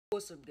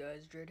What's up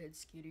guys, Dreadhead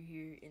Scooter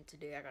here, and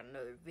today I got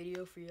another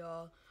video for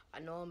y'all. I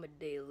know I'm a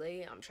day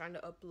late. I'm trying to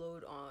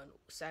upload on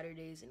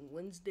Saturdays and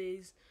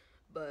Wednesdays,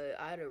 but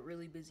I had a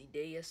really busy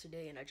day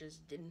yesterday and I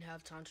just didn't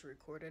have time to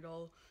record at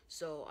all.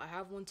 So I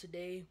have one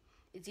today.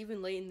 It's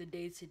even late in the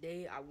day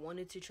today. I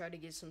wanted to try to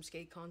get some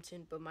skate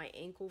content, but my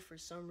ankle for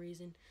some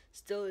reason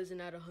still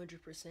isn't at 100%.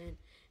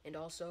 And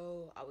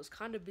also I was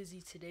kind of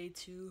busy today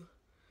too,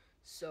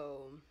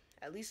 so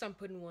at least I'm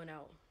putting one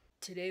out.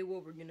 Today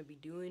what we're going to be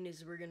doing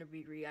is we're going to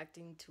be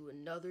reacting to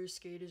another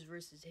Skaters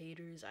versus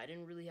Haters. I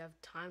didn't really have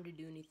time to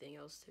do anything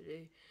else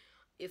today.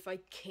 If I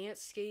can't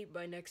skate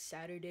by next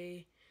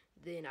Saturday,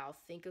 then I'll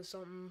think of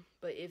something.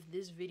 But if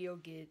this video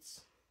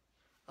gets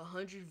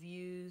 100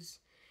 views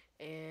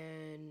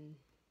and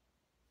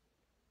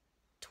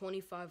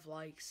 25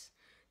 likes,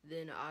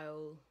 then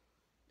I'll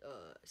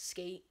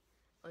skate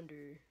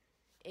under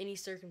any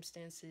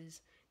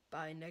circumstances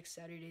by next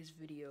Saturday's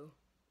video.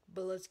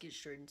 But let's get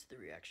straight into the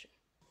reaction.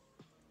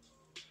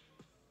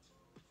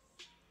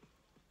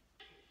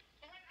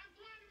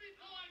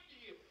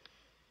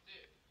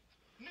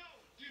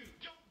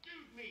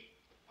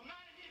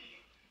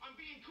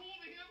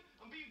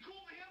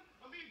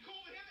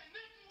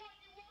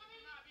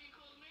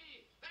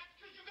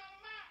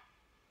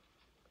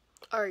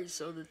 Alright,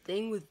 so the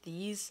thing with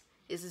these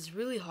is it's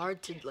really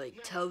hard to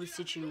tell the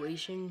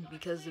situation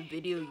because the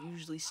video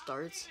usually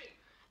starts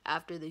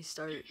after they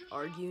start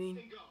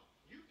arguing.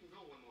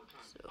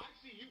 So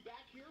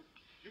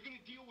you're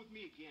gonna deal with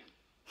me again.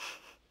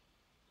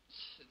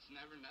 It's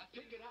never nothing.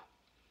 Pick it up.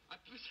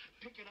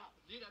 Pick it up.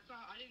 Dude, that's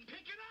not. I didn't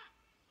pick it up.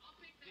 I'll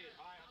pick it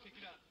up. All right, I'll pick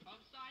it up.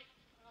 Upside.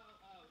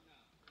 Oh no.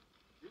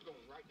 You're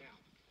going right now.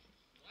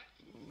 What?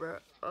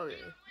 Bruh.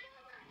 Okay.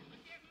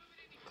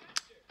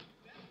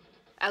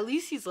 At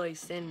least he's like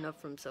standing up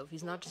for himself.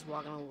 He's not just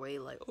walking away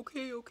like,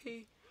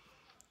 okay.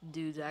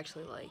 Dude's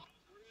actually like,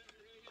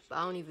 but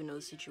I don't even know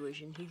the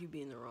situation. He could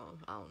be in the wrong.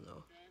 I don't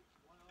know.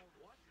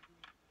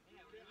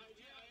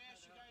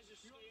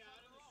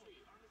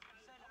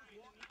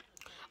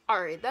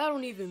 Alright, that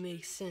don't even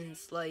make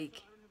sense.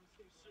 Like,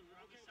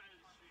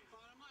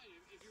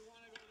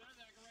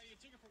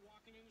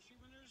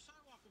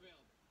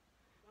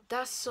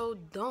 that's so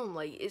dumb.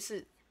 Like,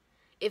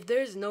 if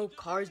there's no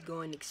cars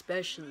going,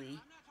 especially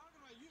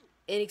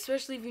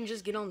if you can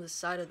just get on the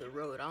side of the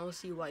road, I don't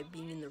see why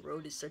being in the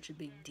road is such a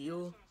big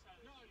deal.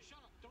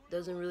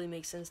 Doesn't really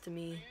make sense to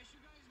me.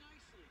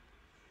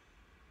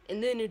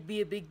 And then it'd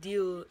be a big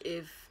deal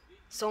if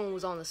someone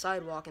was on the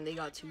sidewalk and they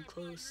got too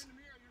close.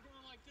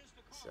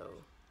 So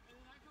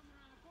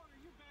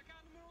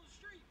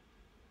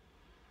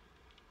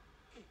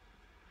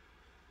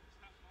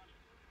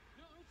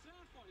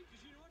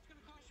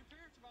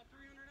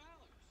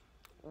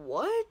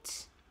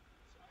what?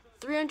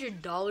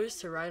 $300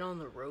 to ride on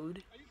the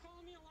road?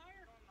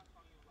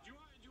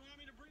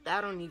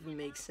 That don't even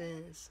make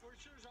sense.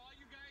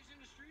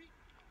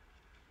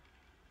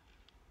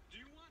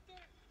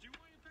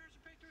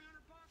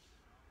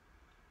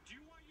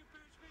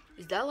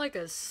 Is that like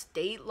a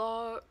state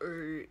law,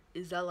 or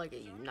is that like a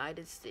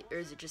United States, or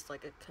is it just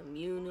like a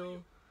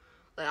communal?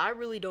 Like, I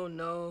really don't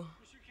know.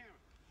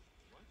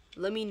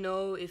 Let me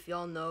know if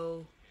y'all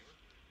know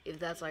if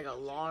that's like a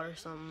law or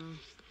something.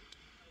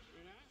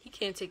 He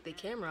can't take the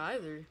camera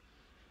either.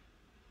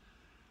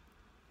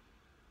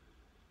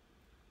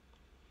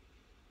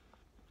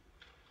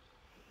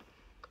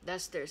 That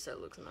stair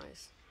set looks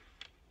nice.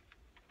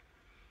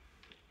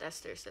 That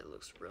stair set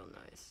looks real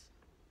nice.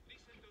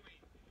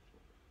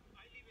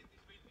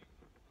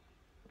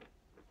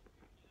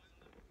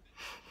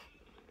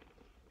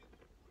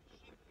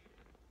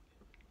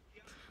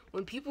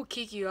 When people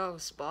kick you out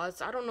of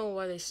spots, I don't know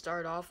why they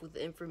start off with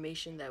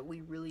information that we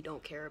really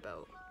don't care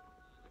about.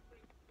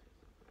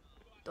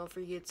 Don't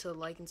forget to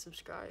like and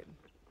subscribe.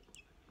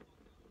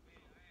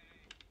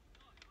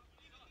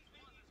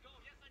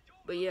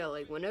 But yeah,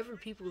 like, whenever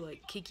people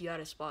like kick you out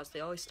of spots, they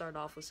always start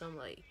off with something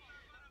like,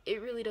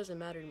 it really doesn't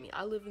matter to me.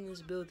 I live in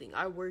this building.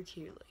 I work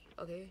here. Like,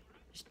 okay,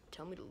 just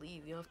tell me to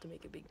leave. You don't have to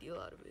make a big deal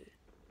out of it.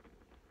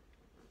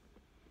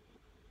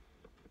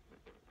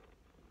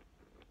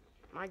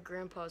 My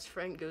grandpa's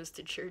friend goes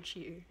to church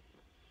here.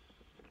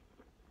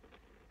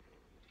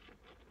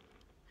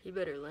 He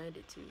better land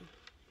it too.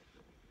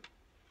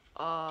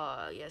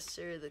 Ah, yes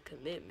sir, the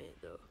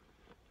commitment though.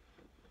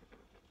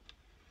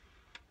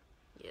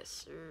 Yes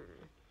sir.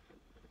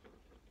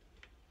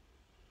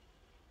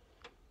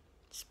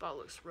 Spot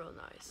looks real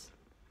nice.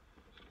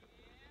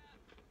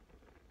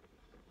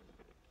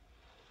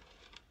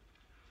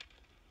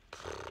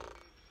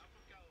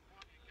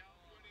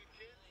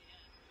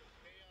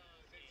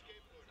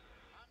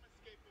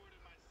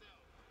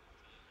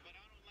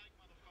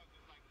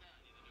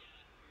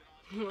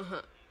 So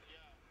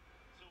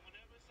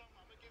whenever I'm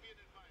gonna give you an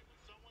advice.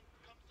 When someone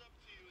comes up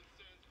to you and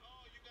says,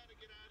 "Oh, you gotta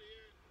get out of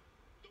here,"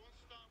 don't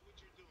stop what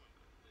you're doing.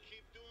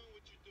 Keep doing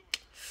what you're doing.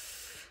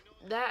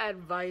 That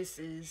advice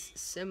is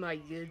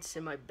semi-good,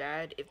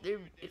 semi-bad.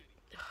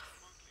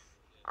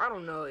 I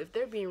don't know, if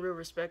they're being real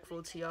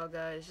respectful to y'all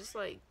guys, just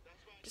like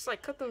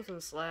cut them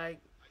some slack.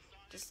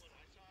 Just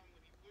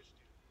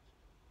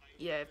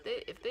yeah,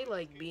 if they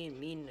like being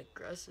mean and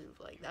aggressive,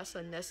 like that's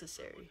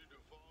unnecessary.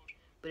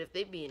 But if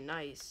they being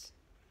nice,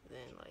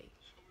 then like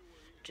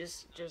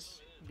just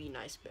be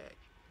nice back.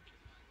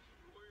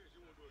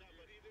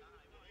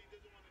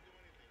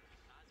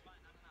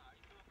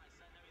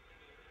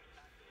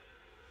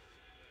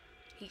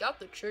 He got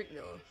the trick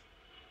though.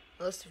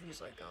 Unless if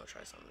he's like, I'll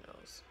try something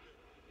else.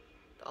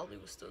 The Ollie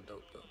was still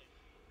dope though.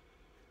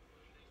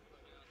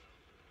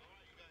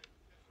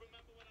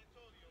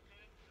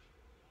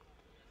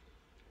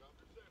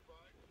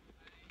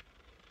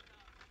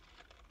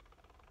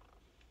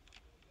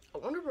 I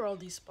wonder where all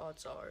these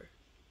spots are.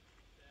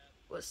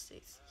 What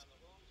states?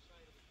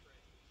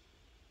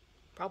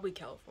 Probably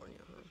California,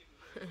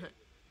 huh?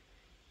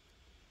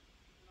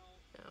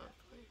 Yeah.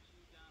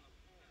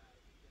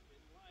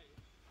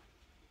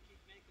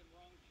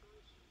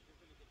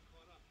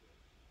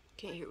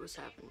 Can't hear what's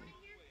happening.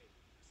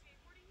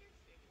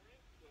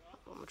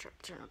 I'm gonna try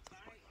to turn up the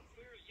volume.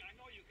 I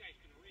know you guys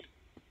can read.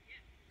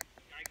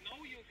 I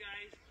know you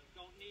guys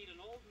don't need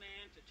an old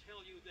man to tell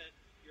you that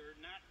you're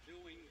not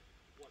doing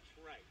what's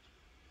right.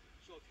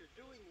 So if you're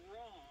doing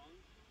wrong,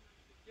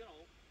 you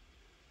know,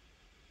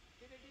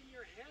 get it in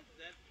your head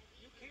that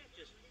you can't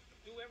just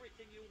do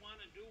everything you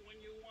want to do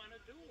when you want to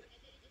do it.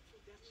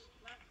 That's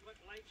not what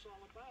life's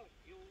all about.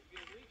 You'll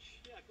reach,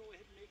 yeah, go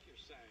ahead and make your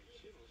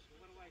signs, you know, so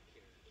what do I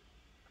care?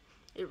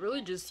 It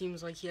really just seems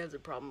like he has a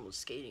problem with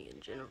skating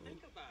in general. Think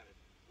about it.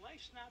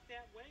 Life's not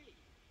that way.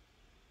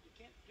 You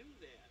can't do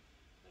that.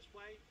 That's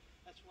why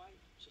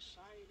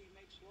society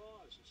makes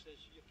laws and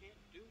says you can't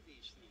do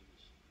these things.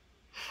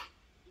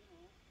 You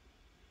know.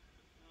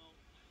 Now,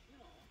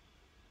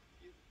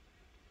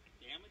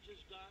 damage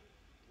is done.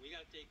 We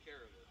got to take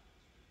care of it.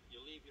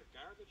 You leave your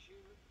garbage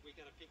here. We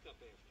got to pick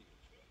up after you.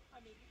 I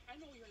mean, I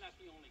know you're not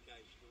the only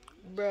guys doing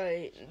this.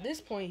 Right. At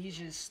this point, he's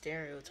just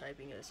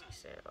stereotyping us. He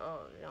said,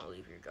 "Oh, don't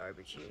leave your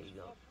garbage here. You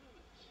go."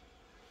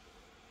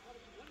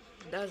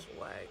 That's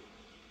whack.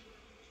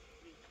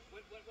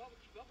 What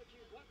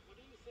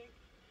do you think?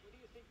 What do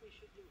you think we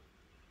should do?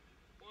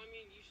 Well, I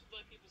mean, you should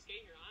let people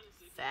skate here,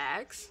 honestly.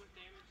 Facts. See what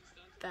damage is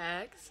done to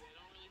Facts. them. I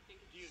don't really think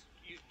Do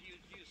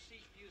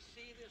you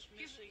see this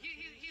missing?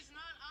 he's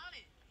not on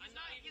it. I'm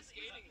not even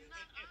skating.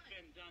 It's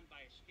been done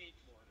by a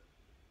skateboarder.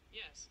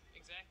 Yes,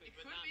 exactly. It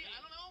but could not be. me.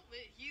 I don't know.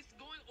 But he's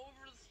going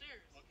over the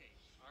stairs. Okay,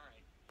 all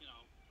right. You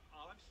know,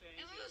 all I'm saying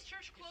Isn't this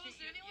church you closed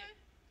see, anyway?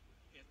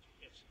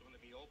 It's going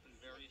to be open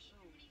very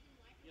soon.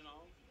 You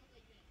know.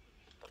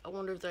 I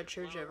wonder if that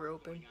church ever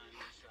opened. Going on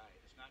inside.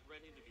 It's not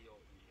ready to be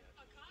open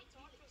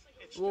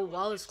yet. Well,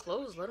 while it's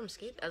closed, let them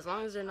skate. As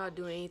long as they're not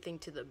doing anything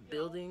to the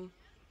building,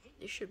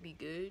 it should be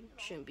good.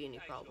 Shouldn't be any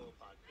problem. You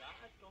know about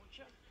God, don't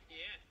you?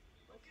 Yeah.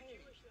 Okay.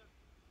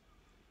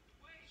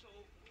 So,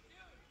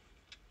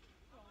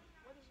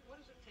 what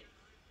does it take?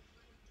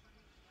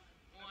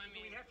 Well, I Do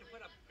mean, we have to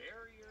put up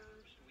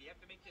barriers? Do we have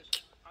to make this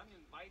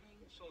uninviting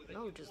so that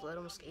No, you just won't let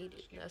them come skate to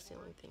it. the That's the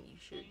only thing you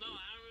should no, do.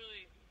 I don't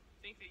really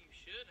think that you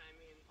should. I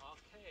mean,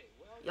 Okay,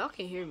 well, Y'all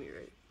can hear me,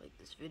 right? Like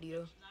this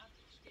video. it's not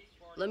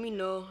skateboarding. Let me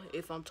know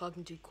if I'm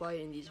talking too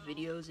quiet in these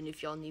videos and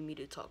if y'all need me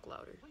to talk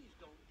louder. Please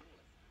don't do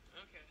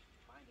it. okay.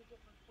 Find a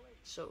different place.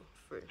 So,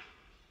 for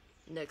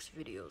next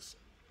videos.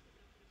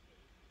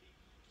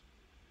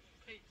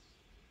 Peace.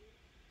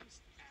 Peace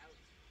out.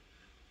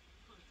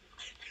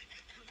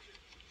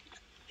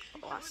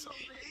 Awesome.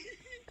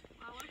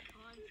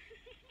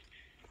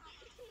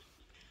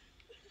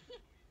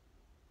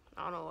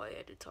 I don't know why I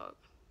had to talk.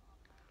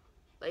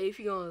 Like, if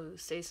you're gonna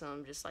say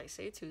something, just like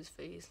say it to his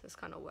face. That's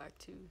kind of whack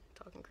too.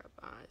 Talking crap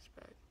behind his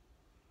back.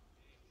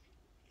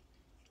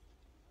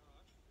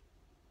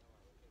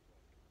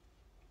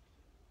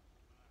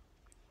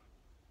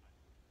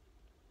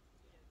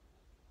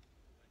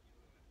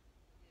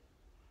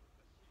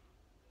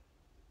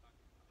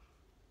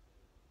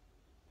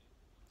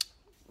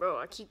 Bro,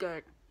 I keep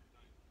going.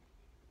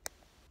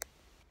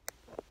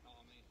 No,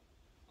 I mean,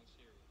 I'm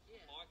serious.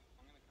 Yeah.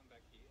 I'm going to come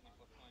back here, and if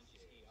I find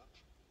you here,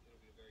 it'll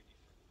be very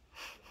different.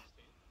 You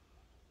understand?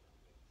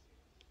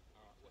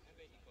 Alright, well, how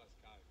about you guys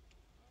go?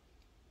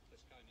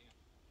 Let's go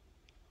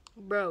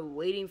now. Bro,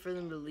 waiting for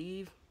them to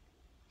leave.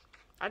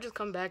 I just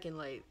come back in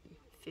like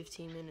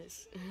 15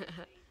 minutes.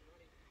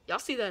 Y'all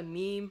see that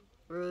meme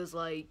where it was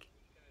like,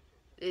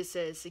 it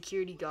said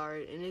security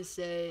guard and it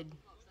said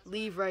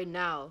leave right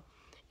now,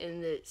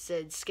 and it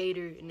said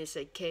skater and it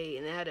said K,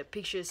 and it had a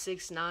picture of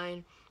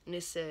 6ix9ine and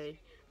it said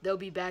they'll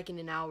be back in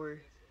an hour.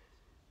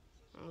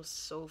 It was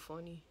so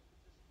funny.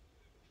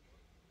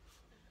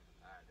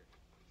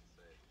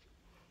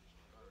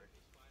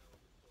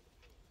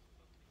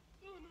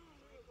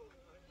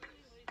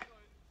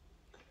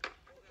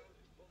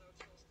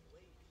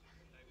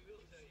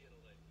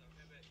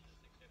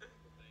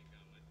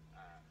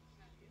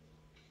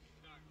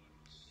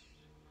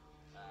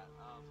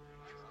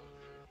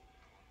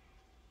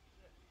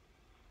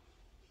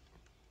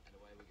 And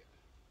away we go.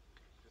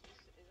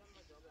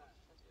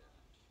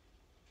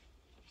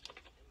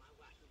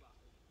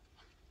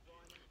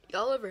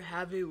 Y'all ever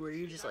have it where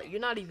you're just like, you're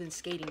not even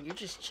skating, you're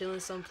just chilling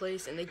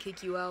someplace and they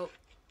kick you out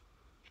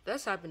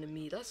That's happened to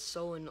me. That's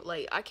so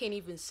like I can't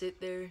even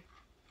sit there.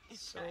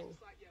 So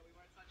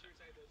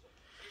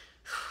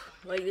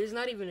like there's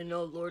not even a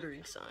no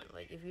loitering sign.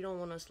 Like if you don't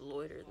want us to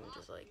loiter, then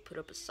just like put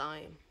up a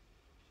sign.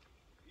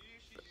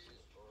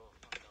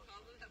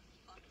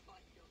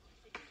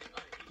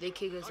 They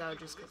kick us out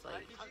just cause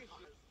like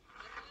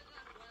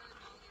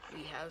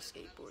we have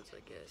skateboards,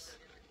 I guess.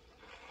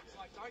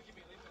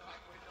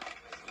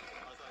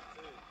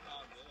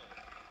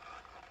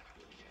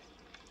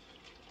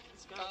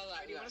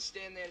 Do you want to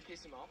stand there to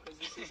piss him off? Because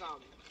this is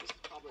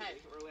public. Hey.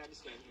 We're allowed to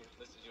stand here.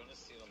 Listen, do you want to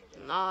sit on the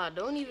ground? Nah,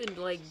 don't even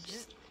like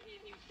just.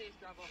 He says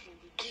grab off and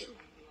be like,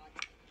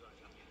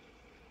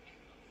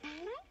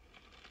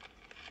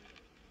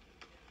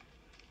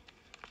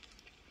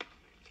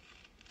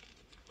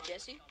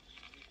 Jesse?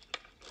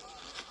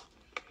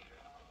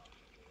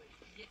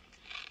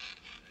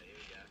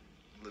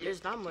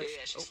 There's not much.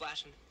 Yeah, she's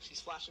flashing. She's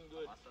flashing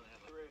good.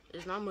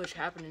 There's not much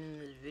happening in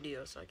this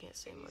video, so I can't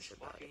say much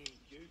about it.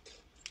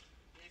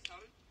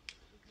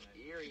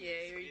 Here he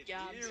yeah, here he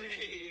comes.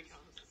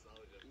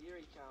 Here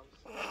he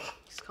comes.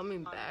 He's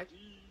coming back.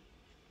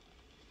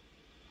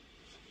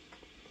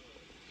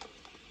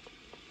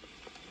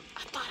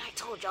 I thought I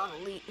told y'all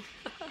to leave.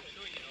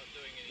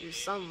 There's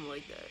something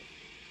like that.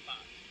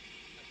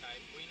 Okay,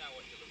 we know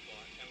what you look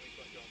like, and we've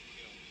got you on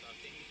film, so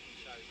if anything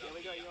shows Yeah, up,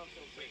 we got you on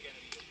film. we're going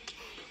to be looking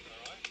for you,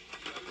 alright?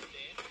 You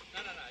understand? No,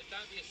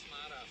 don't be a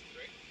smart ass,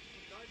 Greg.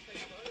 Don't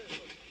take photos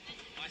of him.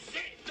 I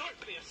said, don't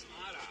be a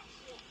smart ass.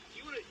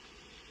 You would have...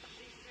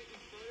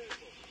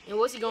 And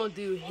what's he gonna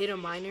do? Hit a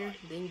minor,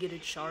 then get a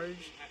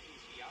charge?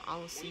 I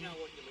don't see.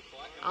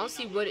 I don't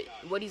see what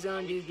he's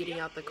gonna do getting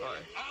out the car.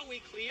 Are we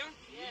clear?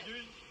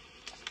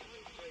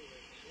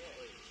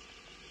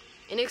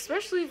 And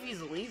especially if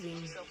he's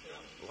leaving.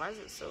 Why is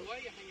it so? Why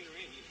are you hanging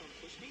around? You trying to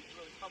push me?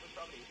 Well, it's public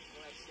property.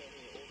 We're allowed to stand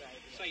here all day.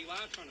 So you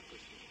are trying to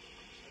push me?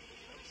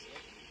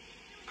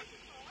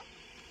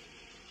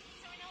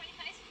 So we know what your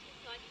face would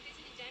look like if there's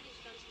any damage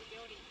done to the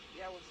building,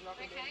 Yeah, well, it's not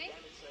going to be Okay. any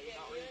damage, so you're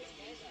not really going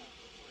to use it.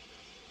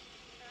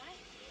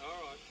 right?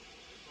 Alright.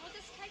 Well,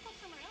 just take off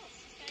somewhere else.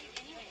 Just go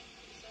anywhere.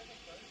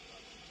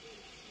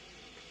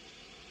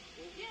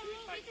 Yeah,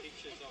 well, take it's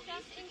pictures of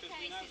just this in because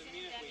we case know there's the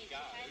any minute we damage,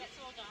 go okay? That's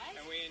all, guys.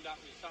 and we end up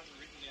with something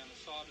written down the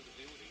side of the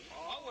building,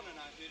 I want to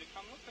know who to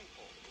come looking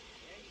for.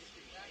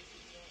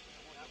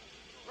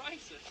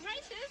 Racist?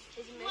 Racist?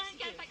 He's You won't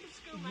go Mexican. back to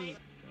school, mate.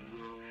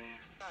 No,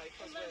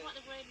 And learn what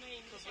the word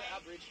means, because okay? we're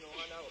Aboriginal,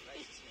 I know what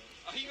racist means.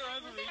 Oh, you're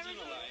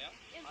Aboriginal, are you?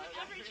 Is it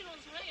Aboriginal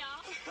as we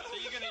are? So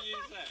you're going to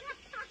use that?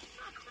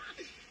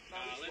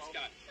 Let's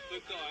go.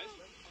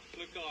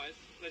 Look, guys,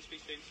 let's be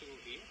sensible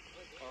here.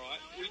 Alright?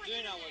 We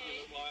do know what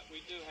you look like.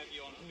 We do have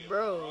you on film.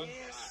 Bro, alright?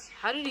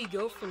 how did he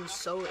go from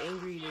so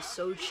angry to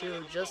so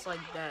chill just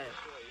like that?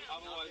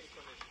 Otherwise,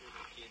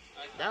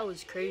 That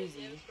was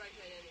crazy. No, that's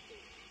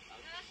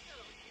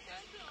cool.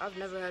 That's cool. I've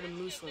never had a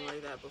moose one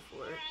like that before.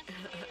 We're asking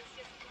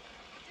you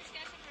is just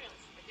go some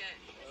drills. okay.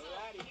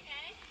 Alrighty.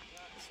 Okay?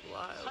 It's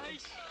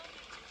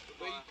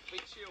wild. Be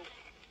chill.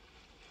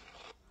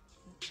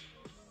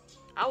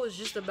 I was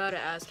just about to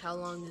ask how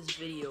long this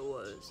video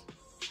was.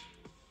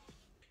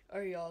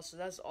 Alright y'all, so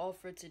that's all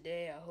for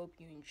today. I hope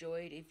you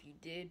enjoyed. If you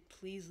did,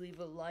 please leave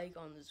a like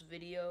on this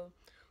video.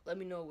 Let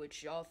me know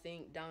what y'all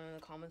think down in the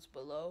comments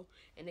below.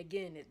 And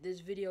again, if this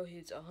video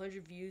hits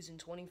 100 views and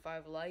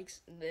 25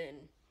 likes, then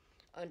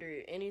under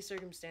any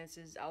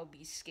circumstances, I'll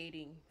be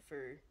skating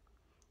for...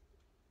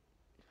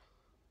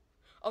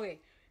 Okay,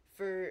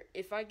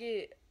 if I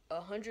get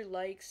 100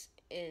 likes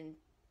and...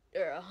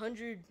 or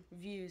 100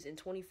 views and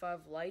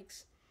 25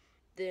 likes,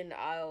 then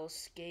I'll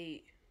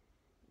skate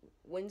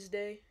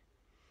Wednesday.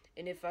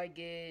 And if I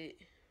get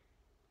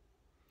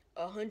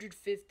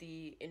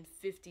 150 and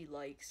 50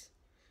 likes,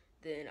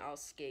 then I'll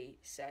skate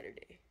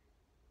Saturday.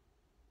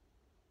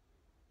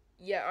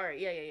 Yeah, alright,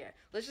 yeah.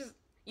 Let's just,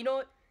 you know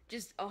what?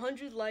 Just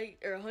 100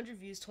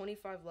 views,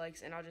 25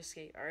 likes, and I'll just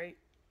skate, alright?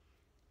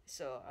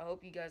 So, I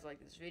hope you guys like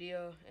this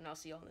video, and I'll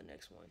see y'all in the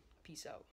next one. Peace out.